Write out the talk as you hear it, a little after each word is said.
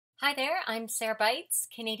Hi there, I'm Sarah Bites,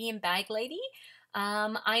 Canadianbaglady.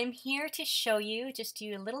 I'm here to show you, just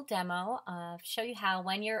do a little demo of show you how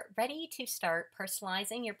when you're ready to start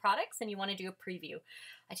personalizing your products and you want to do a preview.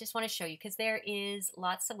 I just want to show you because there is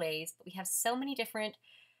lots of ways, but we have so many different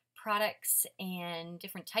products and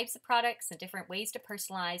different types of products and different ways to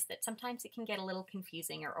personalize that sometimes it can get a little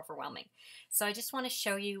confusing or overwhelming. So I just want to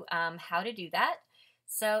show you how to do that.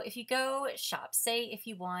 So if you go shop, say if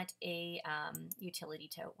you want a utility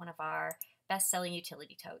tote, one of our best-selling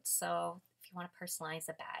utility totes. So if you want to personalize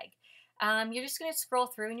a bag, you're just going to scroll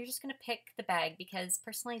through and you're just going to pick the bag because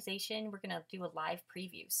personalization, we're going to do a live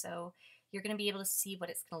preview. So you're going to be able to see what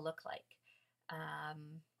it's going to look like.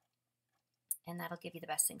 And that'll give you the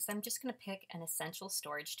best thing. So I'm just going to pick an essential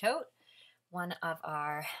storage tote, one of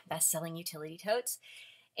our best-selling utility totes.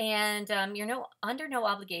 And you're under no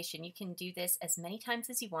obligation. You can do this as many times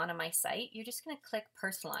as you want on my site. You're just going to click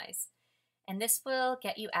Personalize. And this will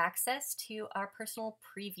get you access to our personal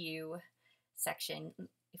preview section.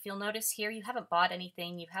 If you'll notice here, you haven't bought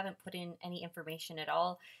anything. You haven't put in any information at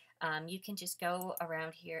all. You can just go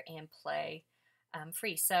around here and play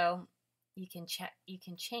free. So you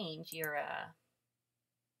can change your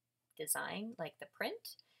design, like the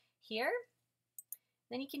print here.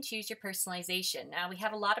 Then you can choose your personalization. Now we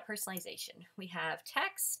have a lot of personalization. We have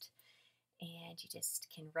text, and you just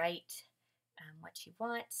can write what you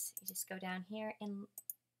want. You just go down here and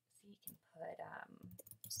so you can put,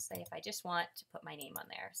 say if I just want to put my name on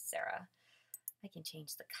there, Sarah. I can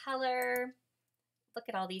change the color. Look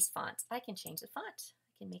at all these fonts. I can change the font.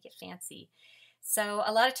 I can make it fancy. So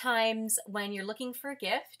a lot of times when you're looking for a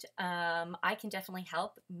gift, I can definitely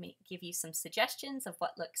help give you some suggestions of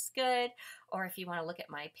what looks good, or if you want to look at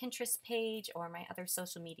my Pinterest page or my other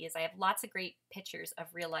social medias, I have lots of great pictures of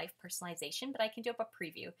real life personalization, but I can do up a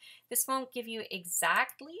preview. This won't give you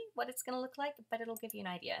exactly what it's going to look like, but it'll give you an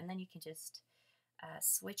idea, and then you can just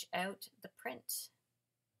switch out the print,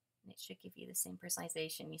 and it should give you the same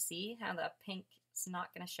personalization. You see how the pink is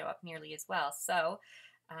not going to show up nearly as well. So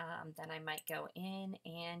then I might go in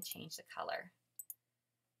and change the color.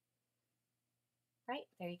 Right,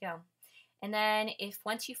 there you go. And then if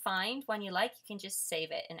once you find one you like, you can just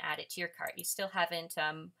save it and add it to your cart. You still haven't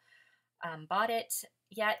bought it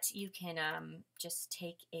yet. You can just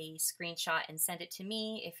take a screenshot and send it to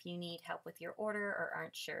me if you need help with your order or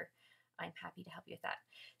aren't sure. I'm happy to help you with that.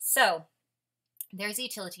 So there's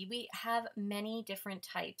utility. We have many different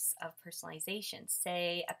types of personalization.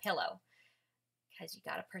 Say a pillow. Because you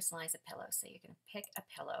got to personalize a pillow. So you're going to pick a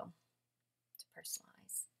pillow to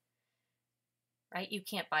personalize, right? You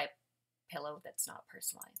can't buy a pillow that's not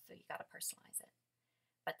personalized, so you got to personalize it.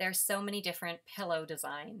 But there's so many different pillow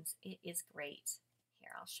designs. It is great.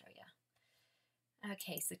 Here, I'll show you.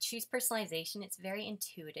 Okay, so choose personalization. It's very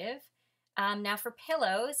intuitive. Now for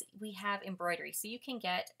pillows, we have embroidery. So you can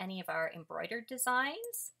get any of our embroidered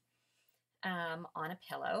designs on a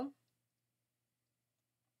pillow.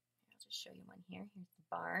 Show you one here. Here's the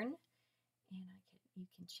barn, and you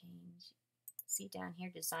can change. See down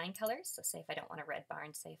here, design colors. So say if I don't want a red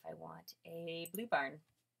barn, say if I want a blue barn,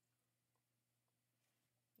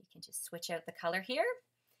 you can just switch out the color here.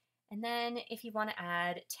 And then if you want to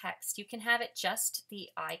add text, you can have it just the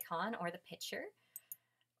icon or the picture,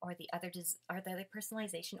 or the other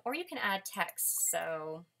personalization, or you can add text.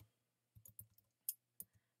 So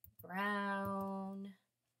brown.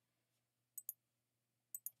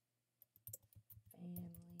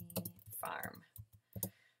 Farm,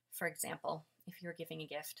 for example, if you're giving a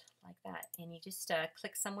gift like that, and you just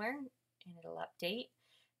click somewhere and it'll update.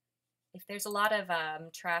 If there's a lot of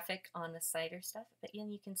traffic on the site or stuff, but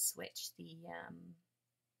then you can switch the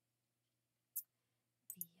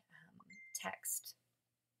text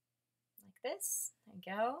like this. There you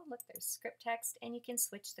go. Look, there's script text, and you can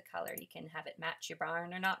switch the color. You can have it match your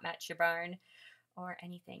barn or not match your barn or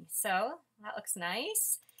anything. So that looks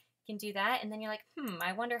nice. You can do that, and then you're like,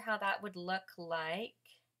 I wonder how that would look like.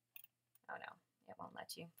 Oh no, it won't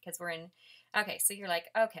let you because we're in. Okay, so you're like,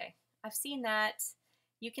 okay, I've seen that.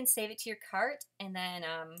 You can save it to your cart, and then,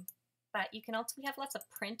 but you can also, we have lots of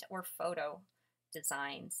print or photo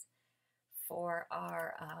designs for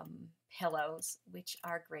our pillows, which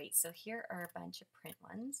are great. So here are a bunch of print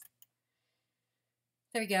ones.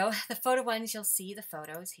 There we go. The photo ones, you'll see the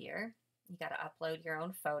photos here. You got to upload your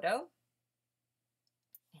own photo.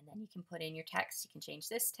 And then you can put in your text. You can change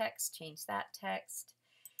this text, change that text.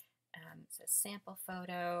 It says sample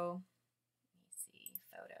photo. Let me see,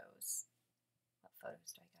 photos. What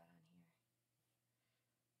photos do I got on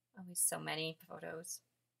here? Always so many photos.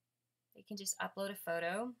 You can just upload a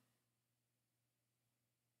photo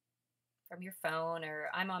from your phone, or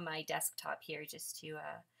I'm on my desktop here just to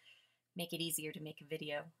make it easier to make a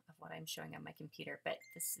video of what I'm showing on my computer. But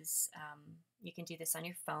this is, you can do this on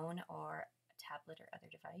your phone or a tablet or other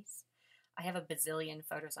device. I have a bazillion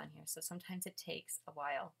photos on here, so sometimes it takes a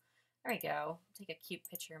while. There we go. Take a cute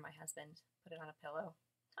picture of my husband, put it on a pillow.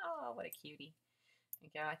 Oh, what a cutie. There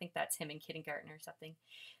you go. I think that's him in kindergarten or something.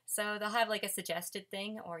 So they'll have like a suggested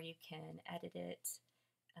thing, or you can edit it,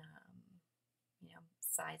 you know,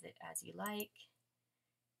 size it as you like.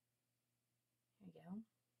 There you go.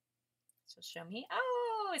 So show me.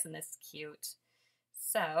 Oh, isn't this cute?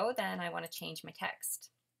 So then I want to change my text.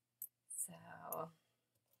 So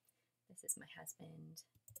this is my husband,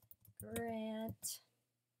 Grant.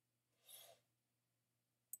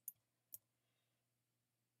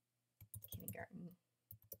 Kindergarten.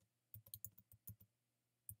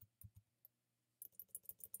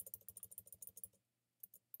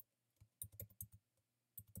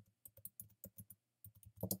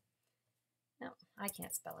 No, I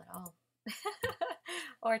can't spell at all.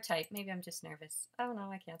 Or type. Maybe I'm just nervous. Oh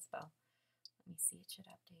no, I can't spell. Let me see. It should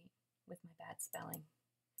update with my bad spelling.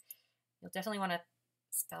 You'll definitely want to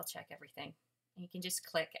spell check everything. And you can just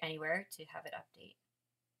click anywhere to have it update.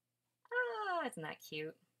 Ah, isn't that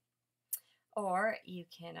cute? Or you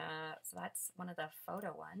can, so that's one of the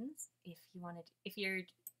photo ones. If you're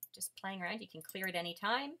just playing around, you can clear it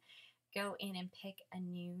anytime. Go in and pick a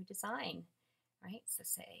new design, right? So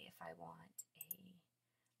say if I want a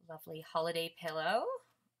lovely holiday pillow,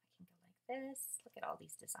 I can go like this. Look at all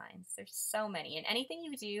these designs. There's so many. And anything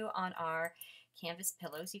you do on our canvas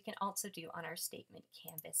pillows, you can also do on our statement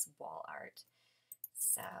canvas wall art.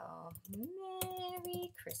 So,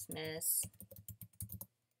 Merry Christmas.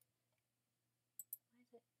 Why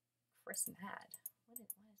is it Chris Mad? What is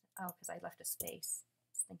it? Oh, because I left a space. I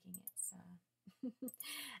was thinking it's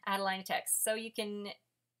add a line of text. So you can,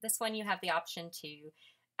 this one you have the option to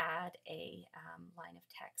add a line of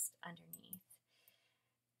text underneath.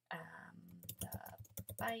 The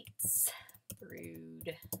Bites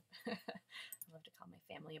Brood. I love to call my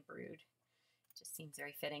family a brood. It just seems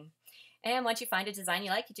very fitting. And once you find a design you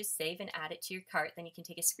like, you just save and add it to your cart. Then you can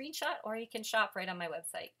take a screenshot, or you can shop right on my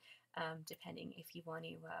website, depending if you want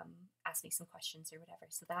to ask me some questions or whatever.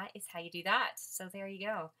 So that is how you do that. So there you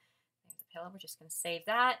go. There's a pillow. We're just going to save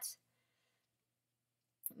that.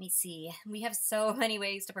 Let me see. We have so many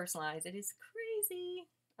ways to personalize. It is crazy.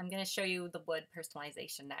 I'm going to show you the wood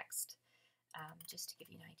personalization next, just to give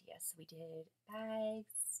you an idea. So we did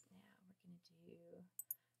bags. Now we're going to do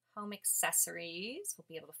home accessories. We'll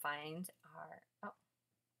be able to find our, oh,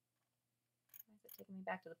 why is it taking me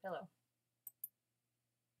back to the pillow?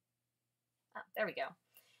 Oh, there we go.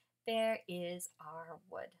 There is our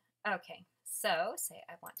wood. Okay, so say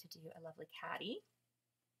I want to do a lovely caddy.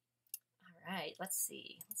 All right, let's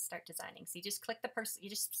see. Let's start designing. So you just click you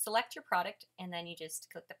just select your product, and then you just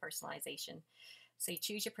click the personalization. So you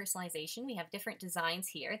choose your personalization. We have different designs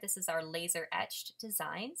here. This is our laser etched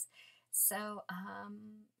designs. So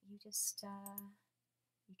you just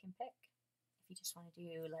you can pick if you just want to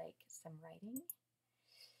do like some writing.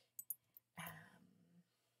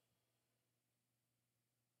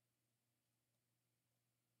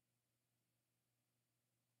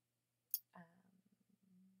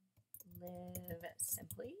 Live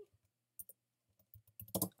simply,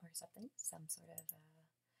 or something, some sort of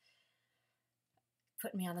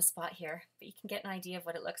putting me on the spot here, but you can get an idea of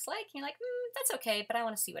what it looks like. You're like, that's okay, but I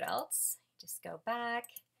want to see what else. Just go back.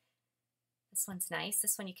 This one's nice.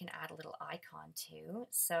 This one you can add a little icon to.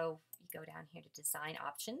 So you go down here to design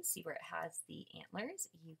options, see where it has the antlers.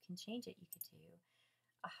 You can change it. You could do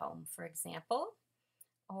a home, for example,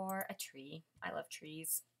 or a tree. I love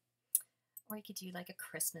trees. Or you could do like a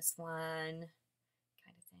Christmas one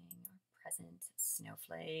kind of thing, or present,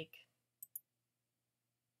 snowflake.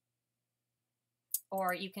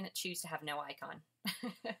 Or you can choose to have no icon.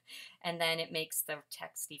 And then it makes the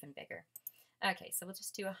text even bigger. Okay, so we'll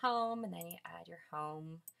just do a home, and then you add your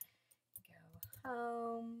home. Go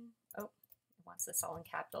home. Oh, it wants this all in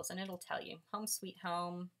capitals, and it'll tell you. Home sweet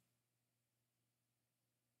home.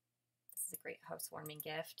 This is a great housewarming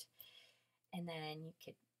gift. And then you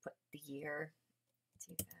could put the year,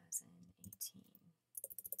 2018,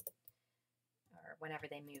 or whenever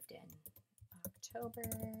they moved in, October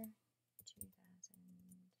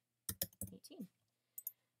 2018.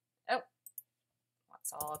 Oh,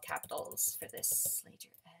 wants all capitals for this laser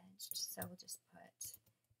edged, so we'll just put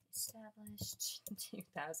established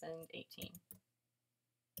 2018.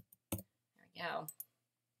 There we go.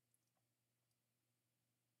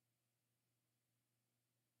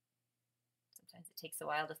 Sometimes it takes a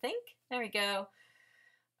while to think. There we go.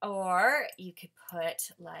 Or you could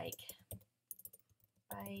put like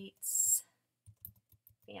Bites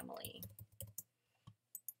family.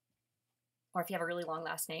 Or if you have a really long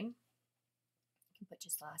last name, you can put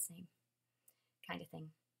just the last name kind of thing,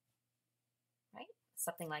 right?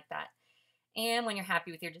 Something like that. And when you're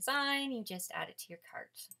happy with your design, you just add it to your cart.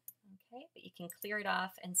 Okay, but you can clear it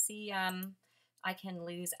off and see, I can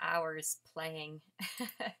lose hours playing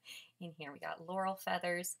in here. We got laurel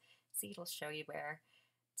feathers. See, it'll show you where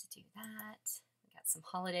to do that. We got some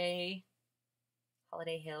holiday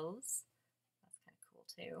hills. That's kind of cool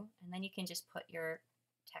too. And then you can just put your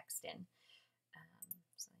text in.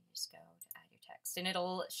 So you just go to add your text and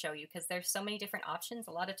it'll show you, because there's so many different options.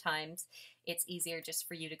 A lot of times it's easier just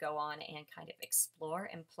for you to go on and kind of explore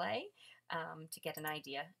and play to get an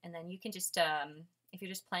idea. And then you can just, if you're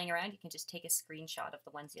just playing around, you can just take a screenshot of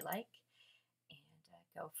the ones you like and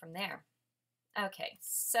go from there. Okay,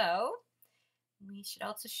 so we should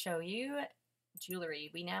also show you jewelry.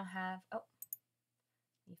 We now have, oh,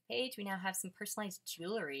 new page, we now have some personalized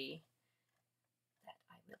jewelry that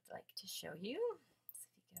I would like to show you. So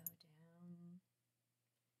if you go down,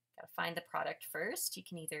 gotta find the product first. You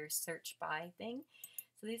can either search by thing.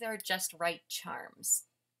 So these are just right charms.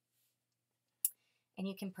 And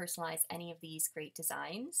you can personalize any of these great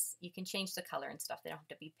designs. You can change the color and stuff. They don't have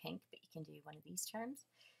to be pink, but you can do one of these charms.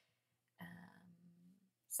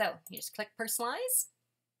 So you just click personalize,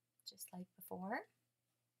 just like before.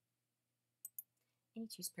 And you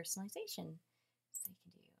choose personalization. So you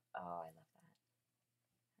can do, oh, I love that.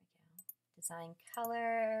 There we go. Design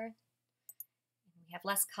color. And we have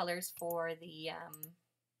less colors for the,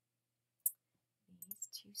 these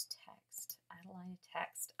choose text, add a line of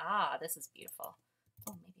text. Ah, this is beautiful.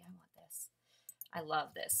 Oh, maybe I want this. I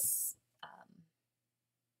love this.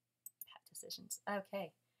 Pat decisions.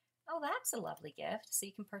 Okay. Oh, that's a lovely gift. So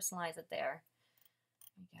you can personalize it there.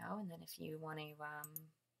 There we go. And then if you want to go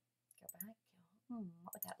back,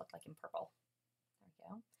 what would that look like in purple? There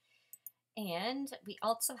we go. And we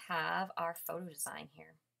also have our photo design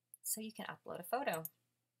here. So you can upload a photo,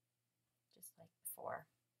 just like before.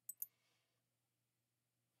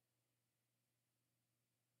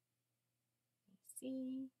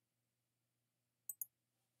 See.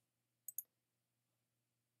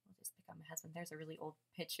 We'll just pick on my husband. There's a really old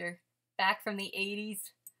picture back from the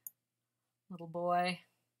 80s. Little boy.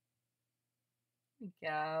 There we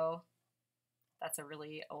go. That's a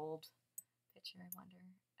really old picture. I wonder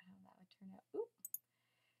how that would turn out. Ooh.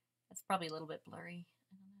 That's probably a little bit blurry.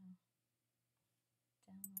 I don't know.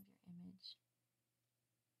 Download your image.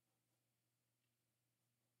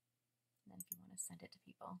 And then if you want to send it to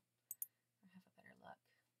people or have a better look.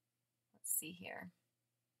 Let's see here.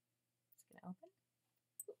 It's going to open.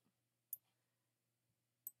 Ooh.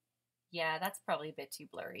 Yeah, that's probably a bit too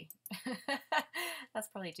blurry. That's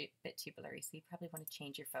probably a bit too blurry. So you probably want to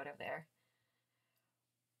change your photo there.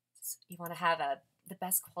 You want to have the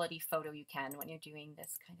best quality photo you can when you're doing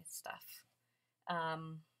this kind of stuff.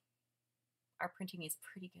 Our printing is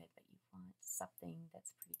pretty good, but you want something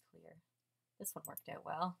that's pretty clear. This one worked out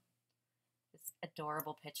well. This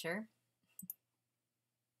adorable picture.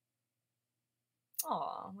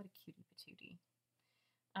 Aw, what a cutie patootie.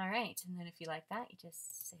 All right, and then if you like that, you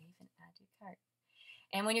just save and add to your cart.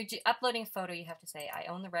 And when you're uploading a photo, you have to say, I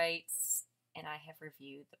own the rights, and I have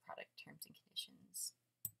reviewed the product terms and conditions.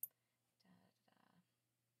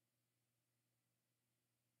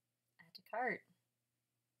 Add to cart.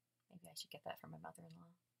 Maybe I should get that from my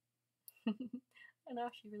mother-in-law. I don't know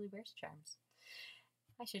if she really wears charms.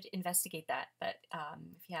 I should investigate that, but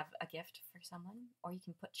if you have a gift for someone, or you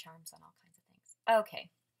can put charms on all kinds of things.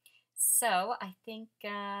 Okay, so I think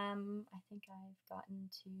I've gotten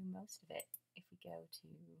to most of it. If we go to,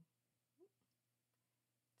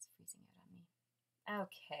 it's freezing out on me.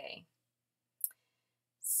 Okay,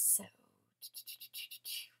 so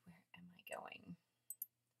where am I going?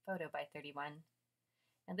 Photo by 31.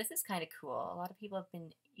 Now this is kind of cool. A lot of people have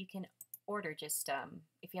been, you can order just,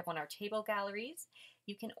 if you have one of our table galleries,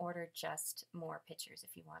 you can order just more pictures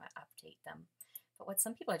if you want to update them. But what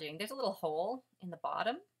some people are doing, there's a little hole in the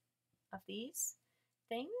bottom of these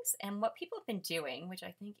things. And what people have been doing, which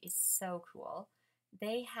I think is so cool,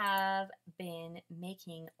 they have been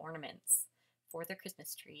making ornaments for their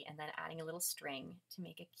Christmas tree and then adding a little string to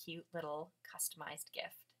make a cute little customized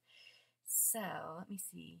gift. So let me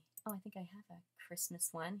see. Oh, I think I have a Christmas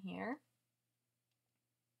one here.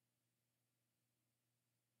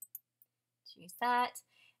 Choose that.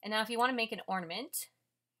 And now if you want to make an ornament,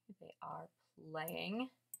 they are playing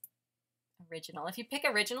original. If you pick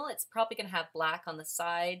original, it's probably going to have black on the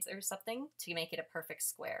sides or something to make it a perfect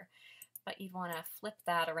square. But you'd want to flip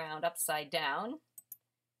that around upside down,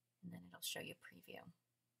 and then it'll show you preview.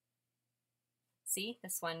 See,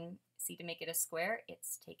 this one, see, to make it a square,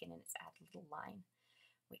 it's taken and it's added a little line,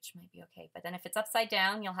 which might be okay. But then if it's upside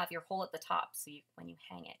down, you'll have your hole at the top. So when you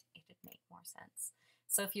hang it, it would make more sense.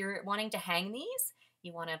 So if you're wanting to hang these,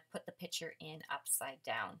 you want to put the picture in upside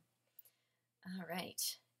down. All right.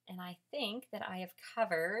 And I think that I have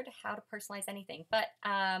covered how to personalize anything. But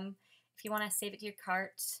if you want to save it to your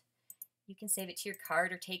cart, you can save it to your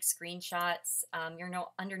cart or take screenshots. You're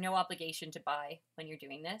under no obligation to buy when you're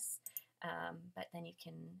doing this. But then you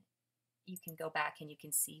can go back and you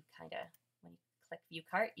can see kind of, when you click view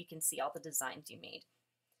cart, you can see all the designs you made.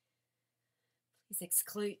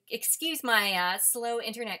 Please excuse my slow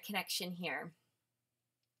internet connection here,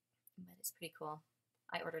 but it's pretty cool.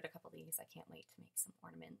 I ordered a couple of these. I can't wait to make some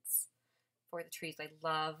ornaments for the trees. I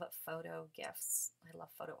love photo gifts. I love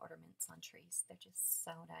photo ornaments on trees. They're just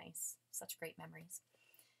so nice. Such great memories.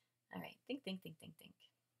 All right, think.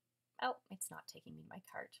 Oh, it's not taking me to my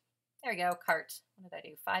cart. There we go, cart. What did I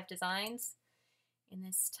do? 5 designs in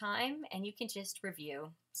this time, and you can just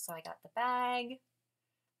review. So I got the bag,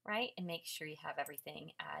 right? And make sure you have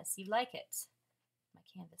everything as you like it. My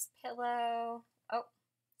canvas pillow. Oh,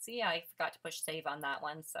 see, I forgot to push save on that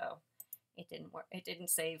one, so it didn't work. It didn't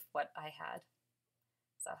save what I had.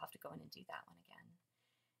 So I'll have to go in and do that one again.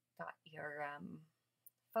 Got your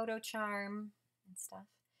photo charm and stuff.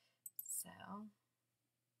 So,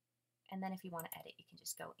 and then if you want to edit, you can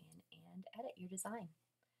just go in and edit your design.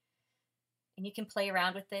 And you can play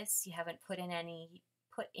around with this. You haven't put in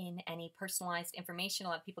any personalized information. A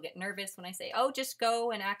lot of people get nervous when I say, oh, just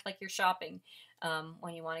go and act like you're shopping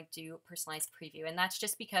when you want to do personalized preview. And that's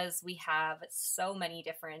just because we have so many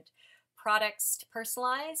different products to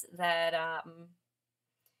personalize that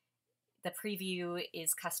the preview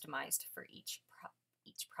is customized for each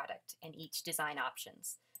product and each design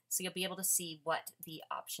options. So you'll be able to see what the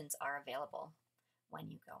options are available when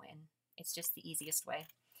you go in. It's just the easiest way.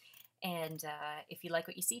 And if you like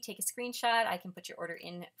what you see, take a screenshot. I can put your order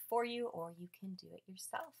in for you, or you can do it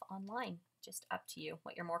yourself online. Just up to you,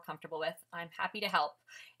 what you're more comfortable with. I'm happy to help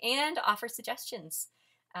and offer suggestions.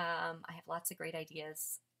 I have lots of great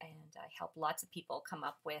ideas, and I help lots of people come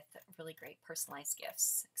up with really great personalized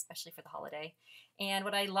gifts, especially for the holiday. And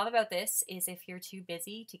what I love about this is if you're too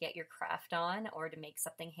busy to get your craft on or to make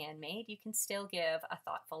something handmade, you can still give a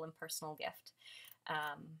thoughtful and personal gift.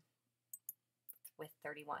 With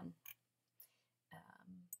 31.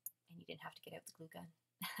 And you didn't have to get out the glue gun.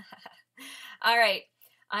 All right,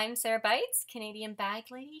 I'm Sarah Bites, Canadian Bag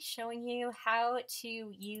Lady, showing you how to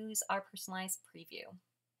use our personalized preview.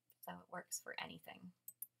 So it works for anything.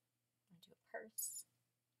 I'm gonna do a purse.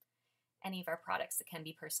 Any of our products that can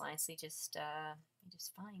be personalized, so you just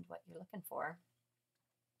find what you're looking for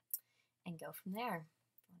and go from there.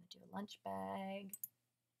 I want to do a lunch bag.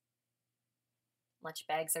 Lunch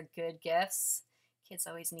bags are good gifts. Kids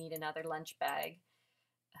always need another lunch bag.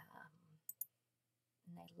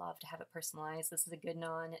 And they love to have it personalized. This is a good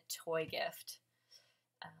non-toy gift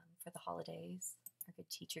for the holidays, or a good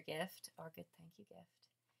teacher gift, or a good thank you gift.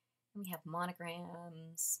 And we have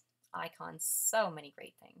monograms, icons, so many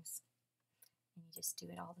great things. And you just do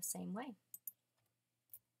it all the same way.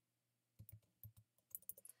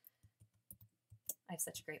 I have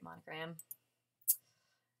such a great monogram.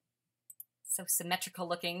 So symmetrical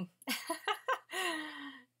looking.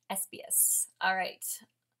 SBS. All right.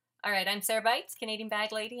 All right, I'm Sarah Bites, Canadian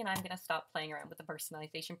Bag Lady, and I'm going to stop playing around with the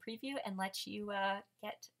personalization preview and let you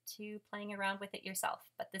get to playing around with it yourself.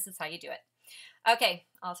 But this is how you do it. Okay,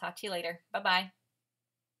 I'll talk to you later. Bye-bye.